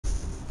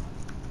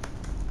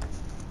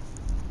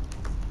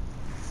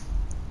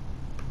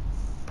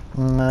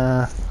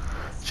Nah.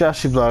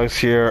 Joshyblogz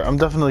here. I'm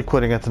definitely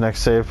quitting at the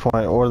next save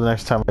point or the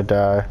next time I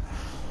die.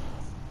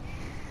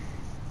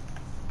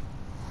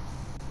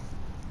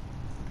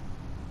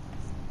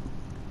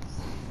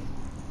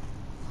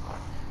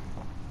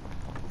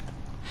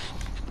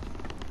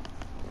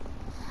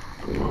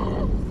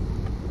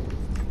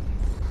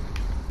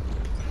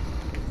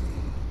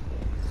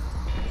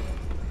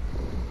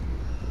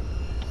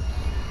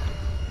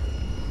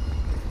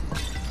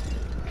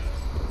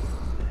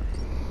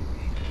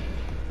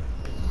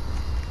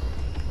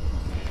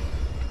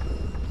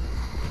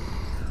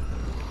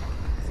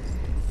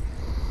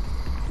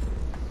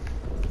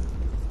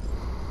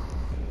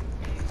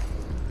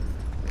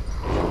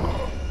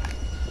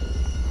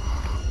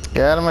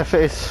 Get out of my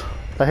face.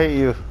 I hate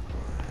you.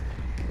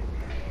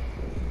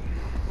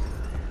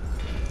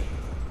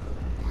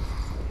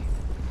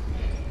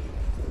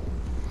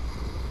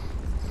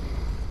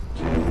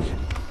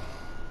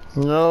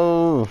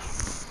 No.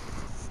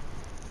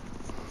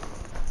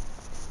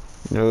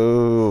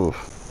 No.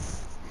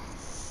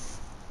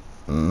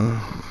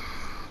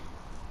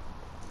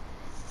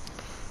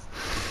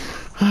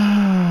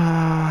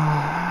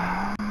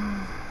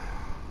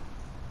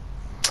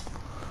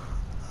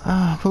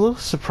 I'm a little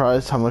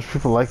surprised how much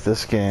people like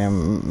this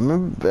game.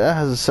 Maybe it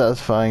has a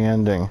satisfying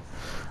ending.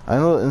 I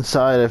know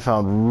inside I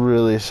found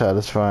really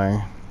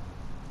satisfying.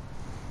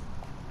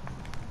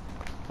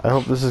 I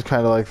hope this is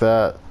kind of like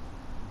that.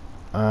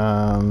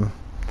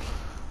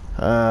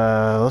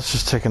 Let's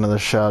just take another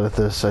shot at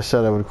this. I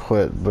said I would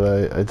quit,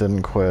 but I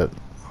didn't quit.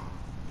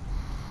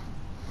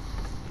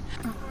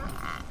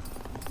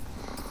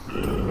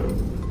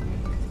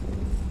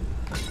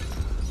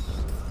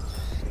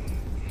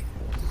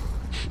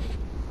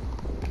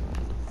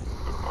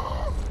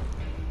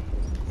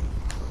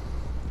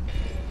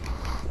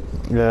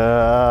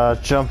 Yeah,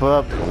 jump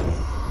up.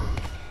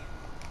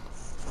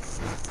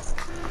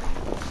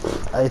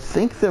 I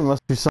think there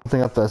must be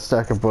something up that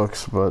stack of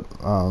books, but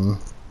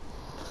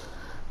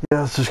yeah,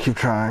 let's just keep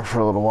trying for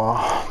a little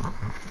while.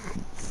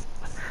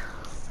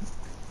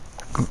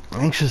 I'm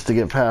anxious to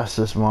get past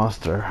this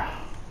monster.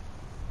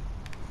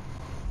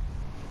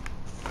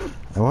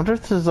 I wonder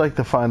if this is like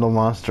the final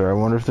monster. I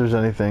wonder if there's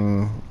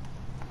anything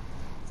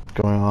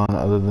going on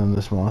other than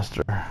this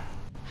monster.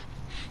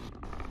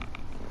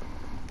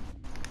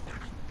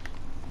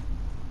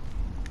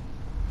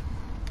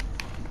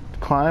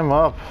 Climb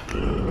up.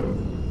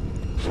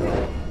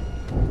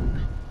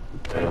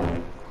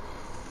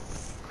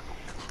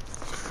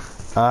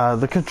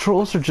 The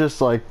controls are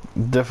just like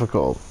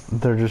difficult.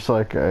 They're just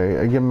like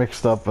I get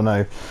mixed up and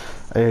I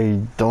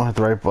don't hit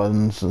the right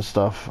buttons and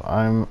stuff.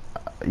 You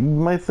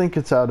might think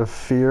it's out of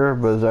fear,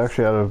 but it's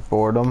actually out of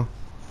boredom.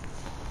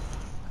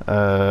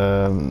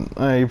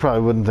 You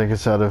probably wouldn't think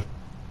it's out of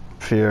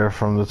fear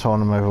from the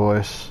tone of my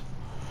voice.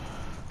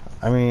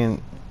 I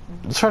mean,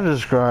 it's hard to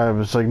describe.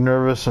 It's like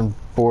nervous and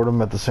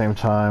boredom at the same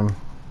time.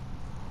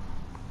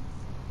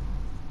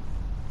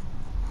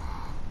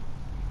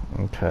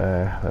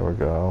 Okay, there we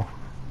go.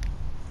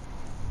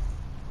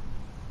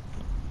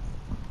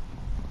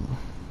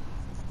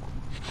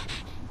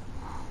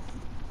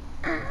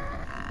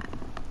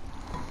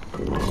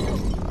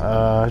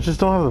 I just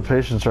don't have the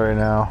patience right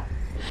now.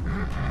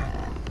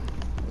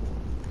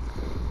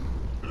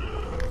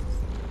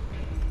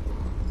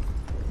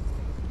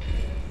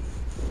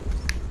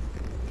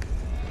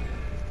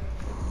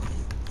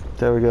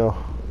 There we go.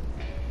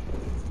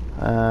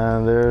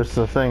 And there's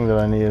the thing that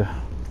I need.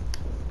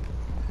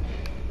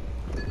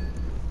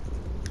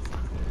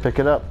 Pick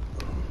it up.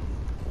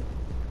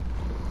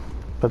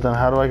 But then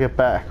how do I get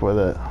back with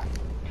it?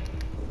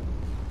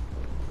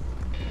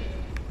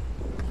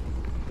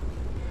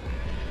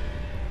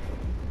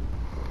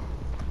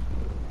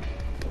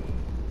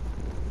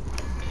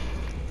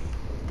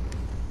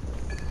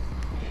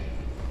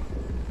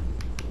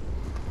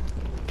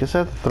 Guess I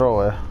have to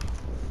throw it.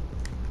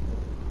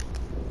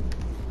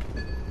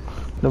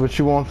 No, but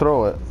you won't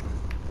throw it.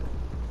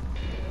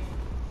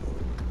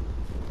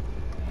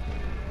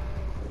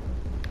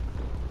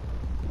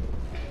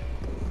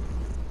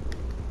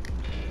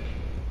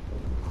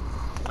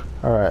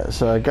 Alright,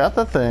 so I got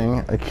the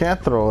thing. I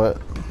can't throw it.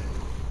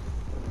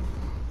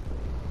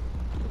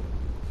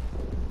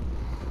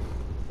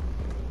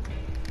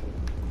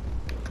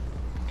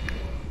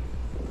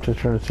 To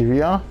turn the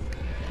TV on?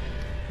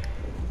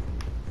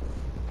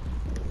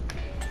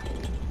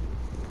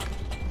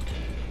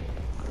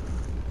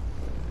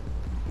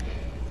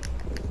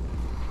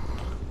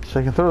 So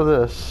I can throw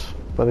this,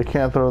 but I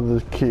can't throw the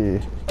key.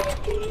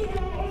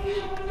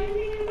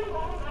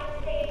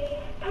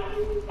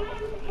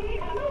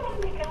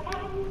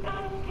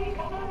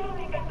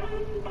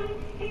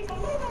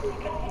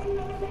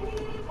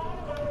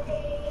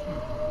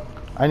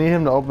 I need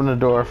him to open the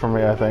door for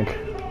me, I think.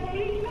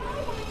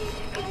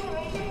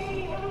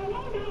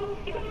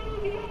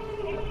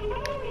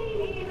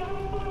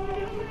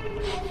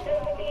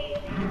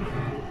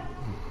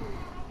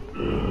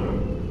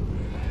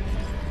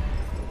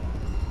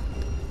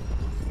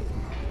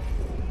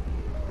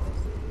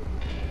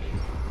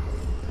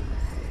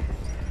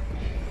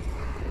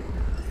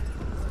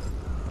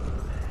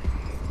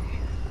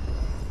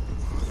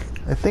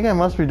 I think I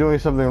must be doing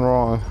something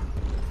wrong.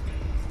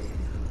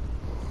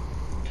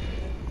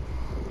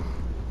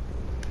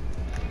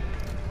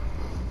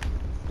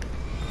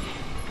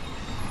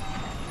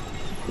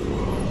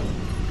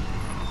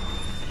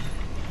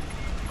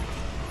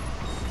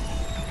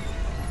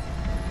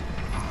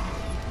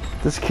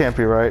 This can't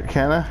be right,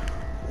 can it?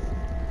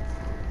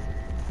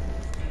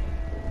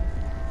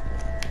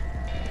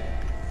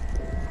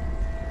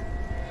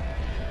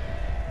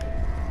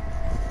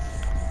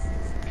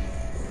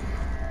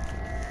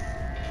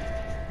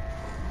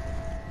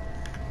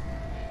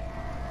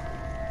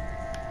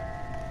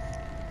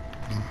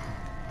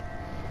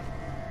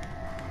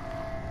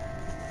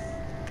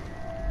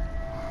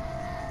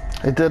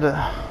 It did it.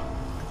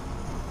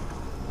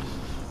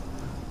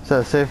 Is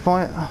that a save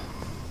point?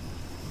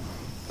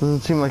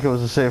 Doesn't seem like it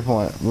was a save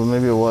point, but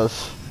maybe it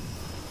was.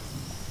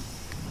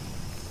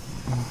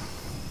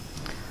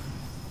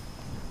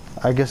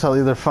 I guess I'll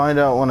either find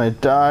out when I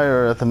die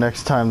or at the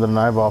next time that an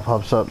eyeball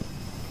pops up.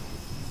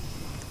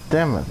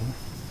 Damn it.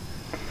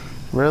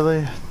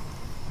 Really?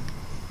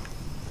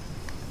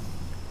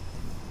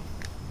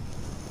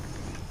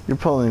 You're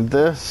pulling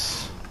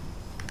this?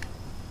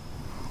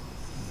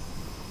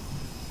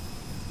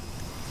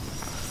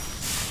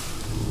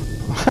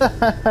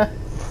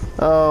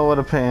 Oh, what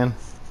a pain.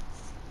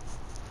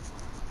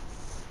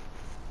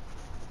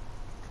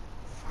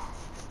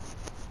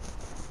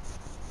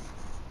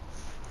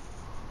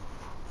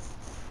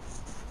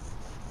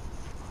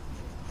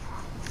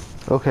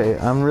 Okay,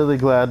 I'm really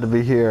glad to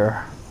be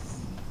here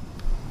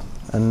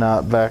and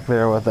not back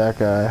there with that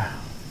guy.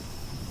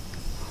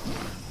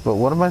 But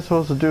what am I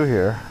supposed to do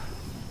here?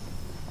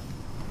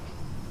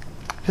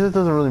 Because it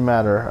doesn't really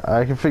matter.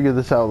 I can figure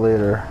this out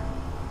later.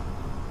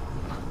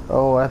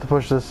 Oh, I have to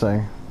push this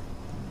thing.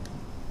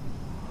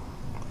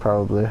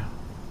 Probably.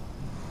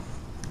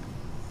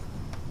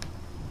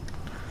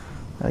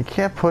 I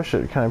can't push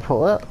it. Can I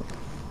pull it?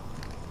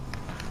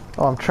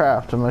 Oh, I'm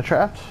trapped. Am I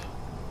trapped?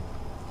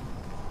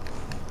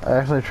 I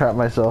actually trapped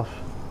myself.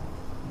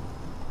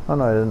 Oh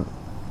no, I didn't.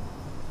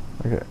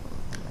 Okay.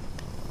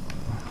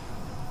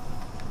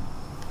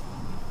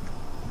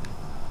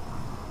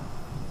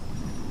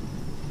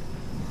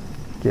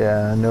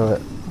 Yeah, I knew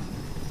it.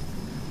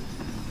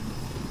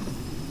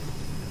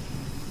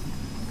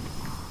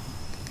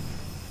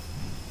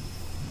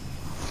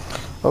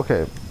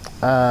 Okay.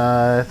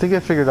 I think I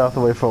figured out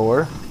the way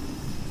forward.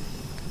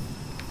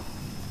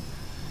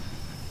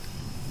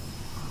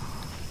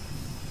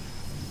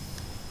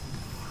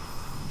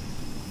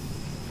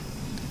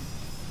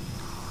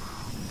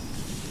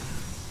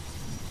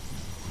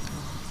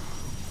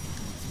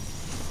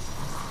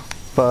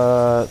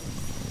 But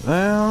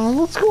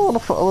let's go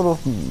a little.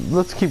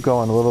 Let's keep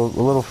going a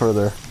little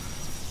further.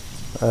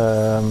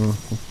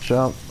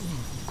 Jump,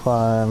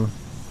 climb,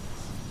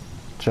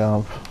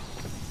 jump,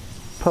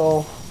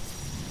 pull.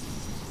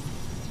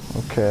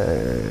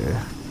 Okay,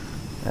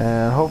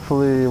 and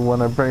hopefully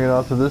when I bring it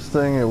out to this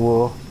thing, it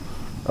will.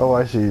 Oh,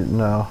 I see.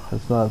 No,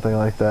 it's not a thing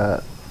like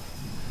that.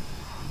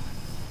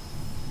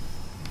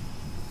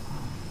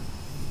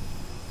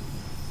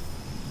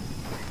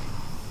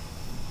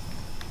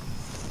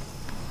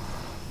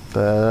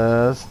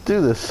 Let's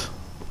do this.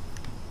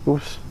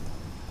 Oops.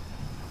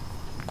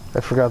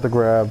 I forgot to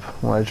grab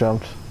when I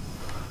jumped.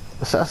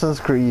 Assassin's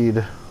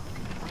Creed.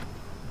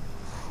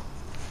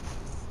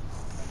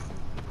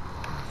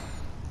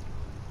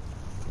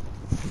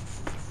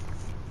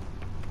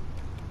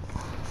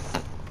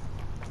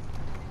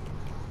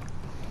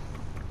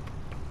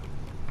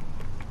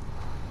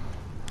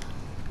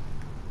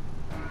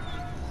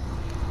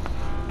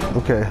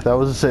 Okay, that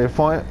was a save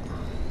point.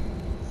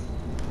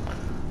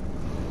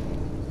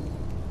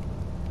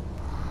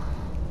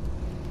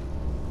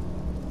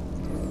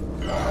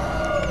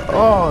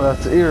 Oh,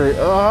 that's eerie.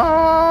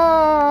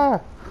 Ah!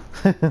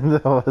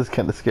 That was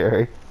kind of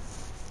scary.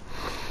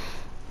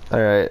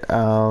 Alright,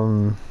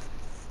 that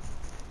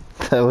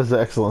was an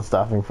excellent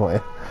stopping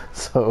point.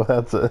 So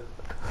that's it.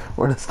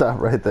 We're gonna stop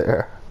right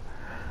there.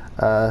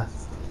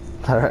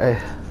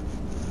 Alright.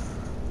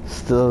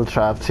 Still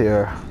trapped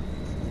here.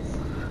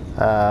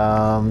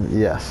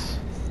 Yes.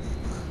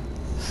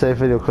 Save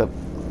video clip.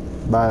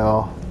 Bye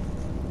all.